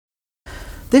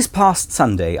This past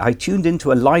Sunday, I tuned into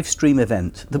a live stream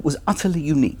event that was utterly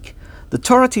unique, the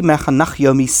Torah Timecha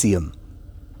Nachyomi Siyum.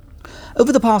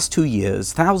 Over the past 2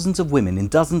 years, thousands of women in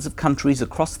dozens of countries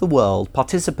across the world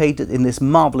participated in this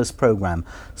marvelous program,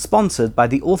 sponsored by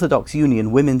the Orthodox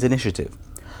Union Women's Initiative.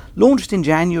 Launched in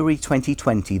January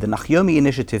 2020, the Nachyomi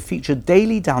Initiative featured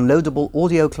daily downloadable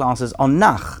audio classes on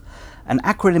Nach, an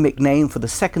acronymic name for the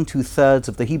second two-thirds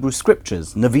of the Hebrew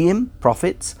Scriptures, Nevi'im,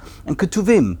 prophets, and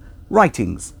Ketuvim,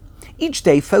 writings. Each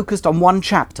day focused on one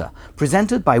chapter,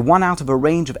 presented by one out of a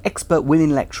range of expert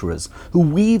women lecturers who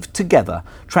weaved together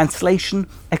translation,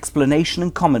 explanation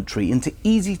and commentary into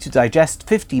easy-to-digest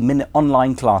 50-minute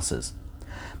online classes.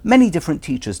 Many different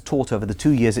teachers taught over the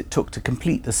 2 years it took to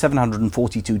complete the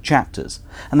 742 chapters,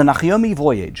 and the Nachyomi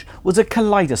Voyage was a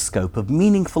kaleidoscope of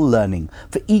meaningful learning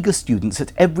for eager students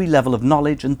at every level of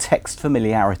knowledge and text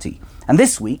familiarity. And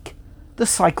this week, the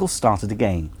cycle started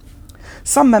again.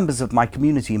 Some members of my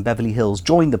community in Beverly Hills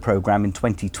joined the program in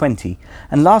 2020,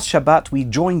 and last Shabbat we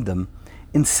joined them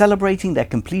in celebrating their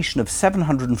completion of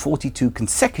 742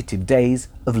 consecutive days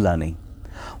of learning.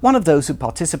 One of those who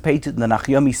participated in the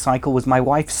Nachyomi cycle was my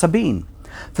wife Sabine,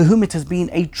 for whom it has been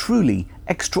a truly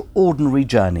extraordinary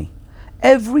journey.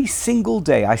 Every single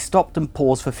day I stopped and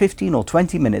paused for 15 or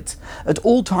 20 minutes at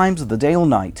all times of the day or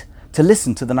night to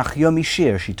listen to the Nachyomi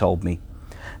Shir, she told me.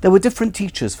 There were different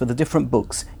teachers for the different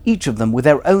books, each of them with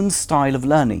their own style of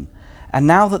learning. And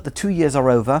now that the 2 years are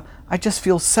over, I just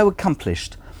feel so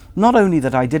accomplished. Not only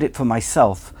that I did it for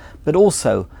myself, but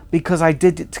also because I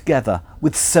did it together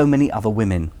with so many other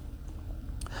women.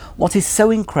 What is so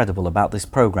incredible about this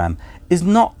program is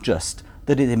not just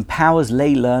that it empowers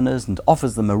lay learners and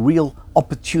offers them a real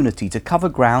opportunity to cover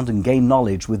ground and gain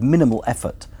knowledge with minimal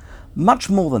effort. Much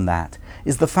more than that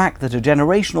is the fact that a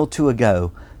generation or two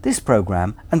ago, this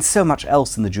program, and so much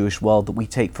else in the Jewish world that we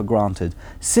take for granted,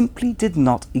 simply did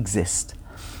not exist.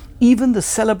 Even the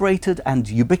celebrated and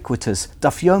ubiquitous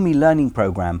Daf Yomi learning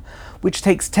program, which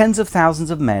takes tens of thousands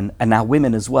of men, and now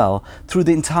women as well, through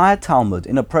the entire Talmud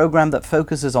in a program that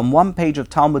focuses on 1 page of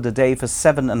Talmud a day for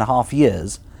 7.5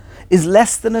 years, is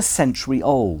less than a century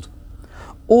old.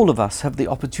 All of us have the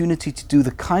opportunity to do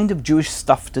the kind of Jewish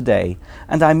stuff today,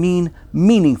 and I mean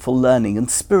meaningful learning and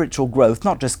spiritual growth,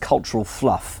 not just cultural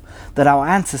fluff, that our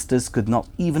ancestors could not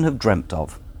even have dreamt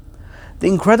of. The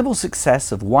incredible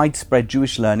success of widespread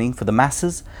Jewish learning for the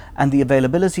masses and the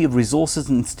availability of resources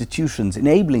and institutions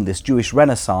enabling this Jewish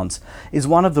renaissance is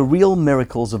one of the real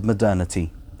miracles of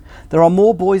modernity. There are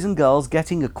more boys and girls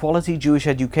getting a quality Jewish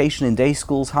education in day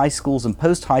schools, high schools and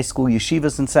post-high school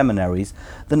yeshivas and seminaries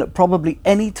than at probably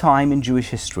any time in Jewish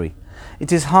history.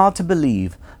 It is hard to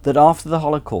believe that after the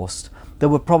Holocaust there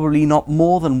were probably not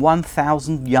more than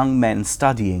 1,000 young men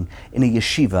studying in a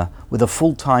yeshiva with a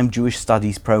full-time Jewish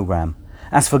studies program.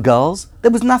 As for girls,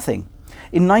 there was nothing.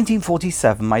 In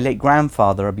 1947, my late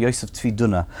grandfather, Rabbi Yosef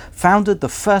Tzvi founded the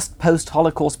first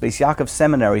post-Holocaust Beis Yaakov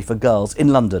seminary for girls in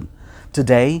London.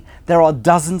 Today, there are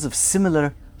dozens of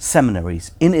similar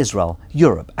seminaries in Israel,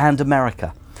 Europe and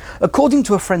America. According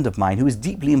to a friend of mine who is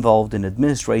deeply involved in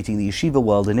administrating the yeshiva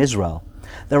world in Israel,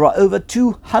 there are over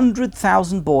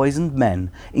 200,000 boys and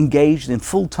men engaged in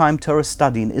full-time Torah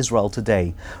study in Israel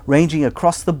today, ranging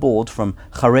across the board from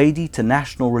Haredi to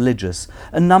national religious,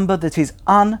 a number that is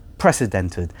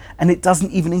unprecedented, and it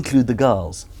doesn't even include the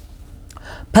girls.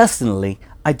 Personally,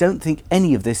 I don't think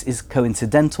any of this is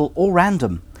coincidental or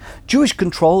random. Jewish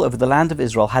control over the land of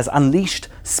Israel has unleashed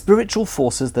spiritual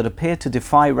forces that appear to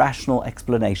defy rational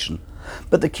explanation.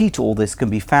 But the key to all this can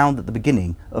be found at the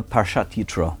beginning of Parshat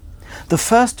Yitro. The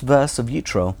first verse of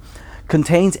Yitro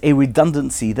contains a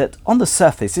redundancy that, on the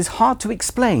surface, is hard to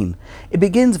explain. It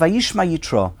begins, Vayishma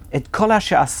Yitro, et kol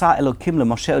asher asa Elokim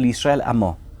leMoshe u'Yisrael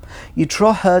amo.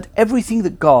 Yitro heard everything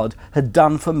that God had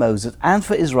done for Moses and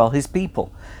for Israel, his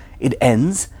people. It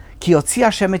ends, Ki yotzi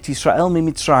Hashem et Yisrael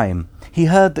miMitzrayim. He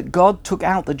heard that God took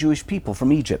out the Jewish people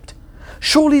from Egypt.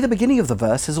 Surely the beginning of the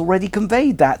verse has already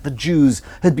conveyed that the Jews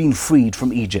had been freed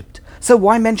from Egypt. So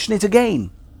why mention it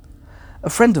again? A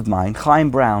friend of mine,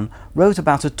 Chaim Brown, wrote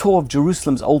about a tour of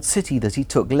Jerusalem's old city that he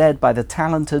took, led by the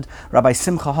talented Rabbi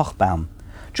Simcha Hochbaum.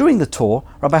 During the tour,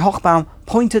 Rabbi Hochbaum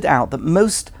pointed out that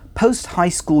most post-high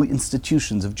school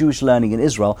institutions of Jewish learning in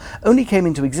Israel only came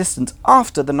into existence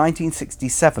after the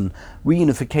 1967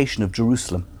 reunification of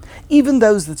Jerusalem. Even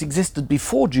those that existed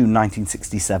before June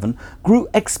 1967 grew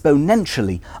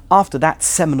exponentially after that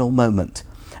seminal moment.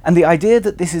 And the idea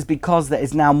that this is because there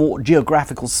is now more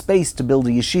geographical space to build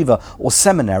a yeshiva or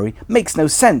seminary makes no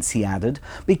sense, he added,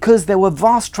 because there were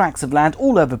vast tracts of land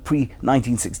all over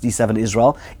pre-1967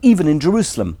 Israel, even in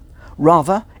Jerusalem.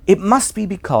 Rather, It must be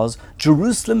because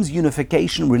Jerusalem's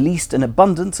unification released an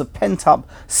abundance of pent-up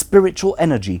spiritual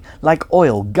energy, like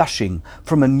oil gushing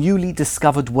from a newly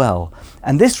discovered well,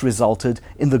 and this resulted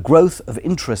in the growth of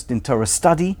interest in Torah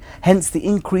study, hence the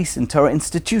increase in Torah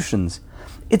institutions.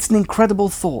 It's an incredible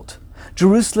thought.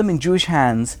 Jerusalem in Jewish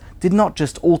hands did not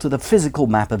just alter the physical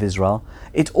map of Israel,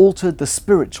 it altered the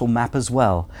spiritual map as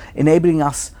well, enabling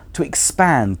us to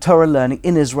expand Torah learning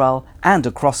in Israel and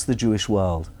across the Jewish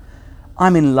world.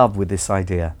 I'm in love with this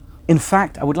idea. In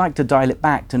fact, I would like to dial it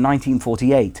back to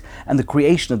 1948 and the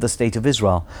creation of the State of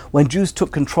Israel, when Jews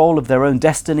took control of their own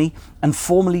destiny and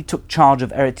formally took charge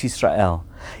of Eretz Yisrael.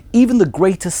 Even the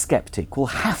greatest skeptic will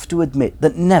have to admit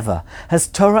that never has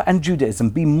Torah and Judaism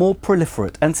been more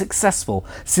proliferate and successful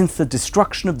since the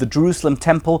destruction of the Jerusalem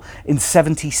Temple in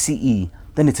 70 CE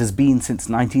than it has been since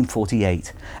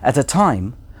 1948, at a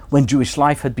time when Jewish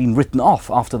life had been written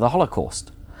off after the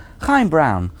Holocaust. Chaim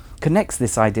Brown connects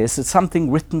this idea to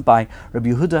something written by Rabbi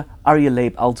Yehuda Aryeh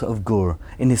Leib Alter of Gur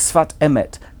in his Sfat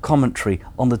Emet commentary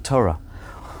on the Torah.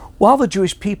 While the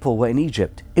Jewish people were in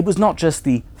Egypt, it was not just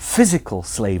the physical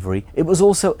slavery, it was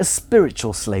also a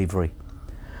spiritual slavery.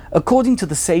 According to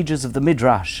the sages of the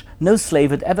Midrash, no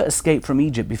slave had ever escaped from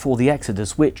Egypt before the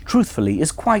Exodus, which, truthfully,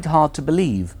 is quite hard to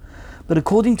believe. But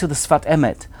according to the Sfat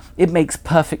Emet, it makes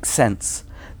perfect sense.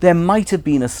 There might have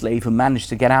been a slave who managed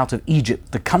to get out of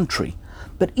Egypt, the country,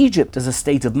 but Egypt as a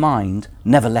state of mind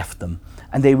never left them,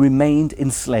 and they remained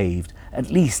enslaved, at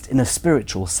least in a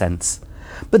spiritual sense.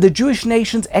 But the Jewish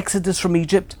nation's exodus from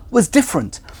Egypt was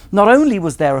different. Not only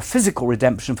was there a physical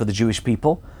redemption for the Jewish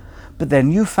people, but their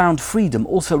newfound freedom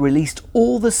also released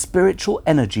all the spiritual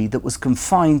energy that was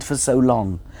confined for so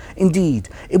long. Indeed,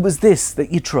 it was this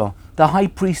that Yitro, the high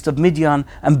priest of Midian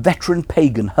and veteran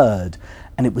pagan, heard,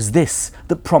 and it was this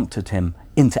that prompted him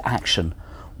into action.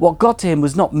 What got to him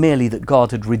was not merely that God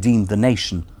had redeemed the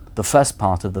nation, the first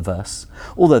part of the verse,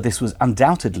 although this was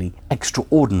undoubtedly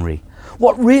extraordinary.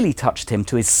 What really touched him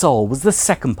to his soul was the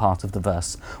second part of the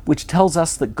verse, which tells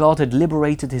us that God had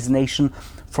liberated his nation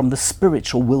from the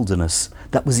spiritual wilderness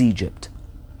that was Egypt.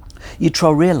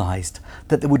 Yitro realized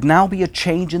that there would now be a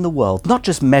change in the world, not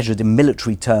just measured in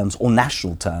military terms or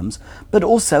national terms, but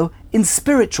also in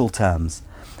spiritual terms.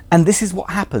 And this is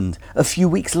what happened a few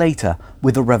weeks later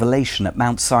with the revelation at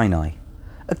Mount Sinai.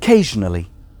 Occasionally,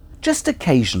 just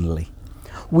occasionally,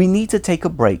 we need to take a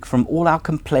break from all our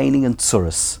complaining and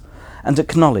tsuris and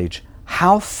acknowledge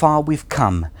how far we've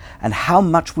come and how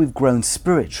much we've grown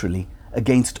spiritually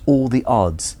against all the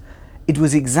odds. It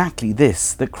was exactly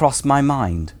this that crossed my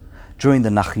mind during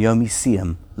the Nach Yomi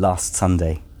Siyum last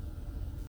Sunday.